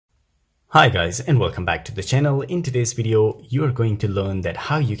Hi guys, and welcome back to the channel. In today's video, you are going to learn that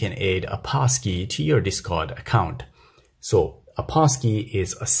how you can add a passkey to your Discord account. So a passkey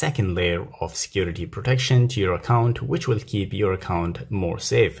is a second layer of security protection to your account, which will keep your account more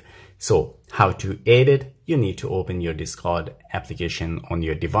safe. So how to add it? You need to open your Discord application on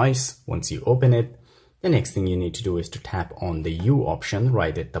your device. Once you open it, the next thing you need to do is to tap on the U option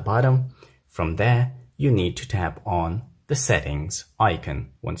right at the bottom. From there, you need to tap on the settings icon.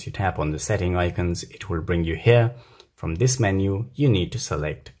 Once you tap on the setting icons, it will bring you here. From this menu, you need to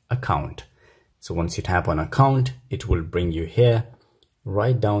select account. So once you tap on account, it will bring you here.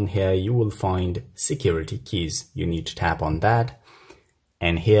 Right down here, you will find security keys. You need to tap on that.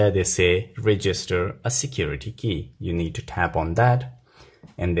 And here they say register a security key. You need to tap on that.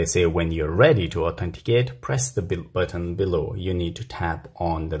 And they say when you're ready to authenticate, press the button below. You need to tap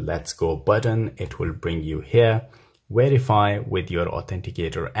on the let's go button. It will bring you here. Verify with your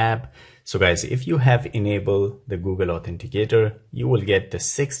authenticator app. So guys, if you have enabled the Google Authenticator, you will get the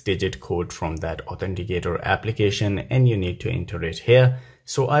 6-digit code from that authenticator application and you need to enter it here.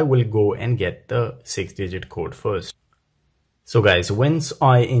 So I will go and get the 6-digit code first. So guys, once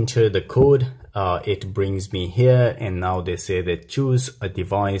I enter the code, it brings me here, and now they say that choose a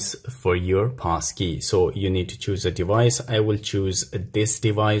device for your passkey. So you need to choose a device. I will choose this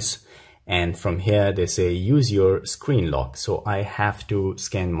device. And from here, they say use your screen lock. So I have to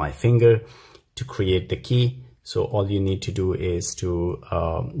scan my finger to create the key. So all you need to do is to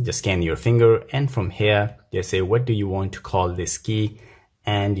just scan your finger. And from here, they say, what do you want to call this key?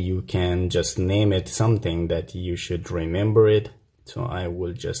 And you can just name it something that you should remember it. So I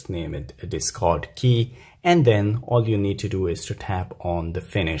will just name it a Discord key. And then all you need to do is to tap on the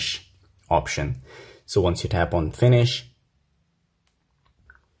finish option. So once you tap on finish,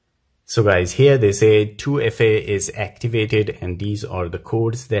 so guys, here they say 2FA is activated, and these are the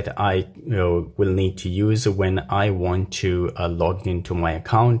codes that I will need to use when I want to log into my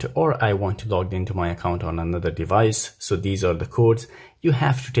account, or I want to log into my account on another device. So these are the codes. You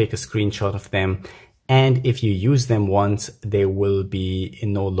have to take a screenshot of them, and if you use them once, they will be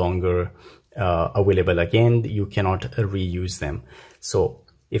no longer available again. You cannot reuse them. So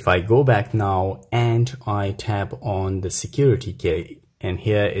if I go back now and I tap on the security key, and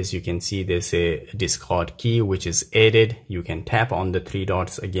here, as you can see, there's a Discord key which is added. You can tap on the 3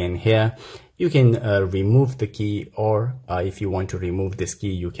 dots again here. You can remove the key, or if you want to remove this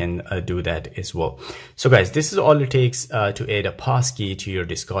key, you can do that as well. So guys, this is all it takes to add a passkey to your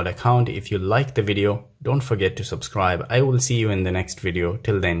Discord account. If you like the video, don't forget to subscribe. I will see you in the next video.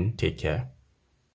 Till then, take care.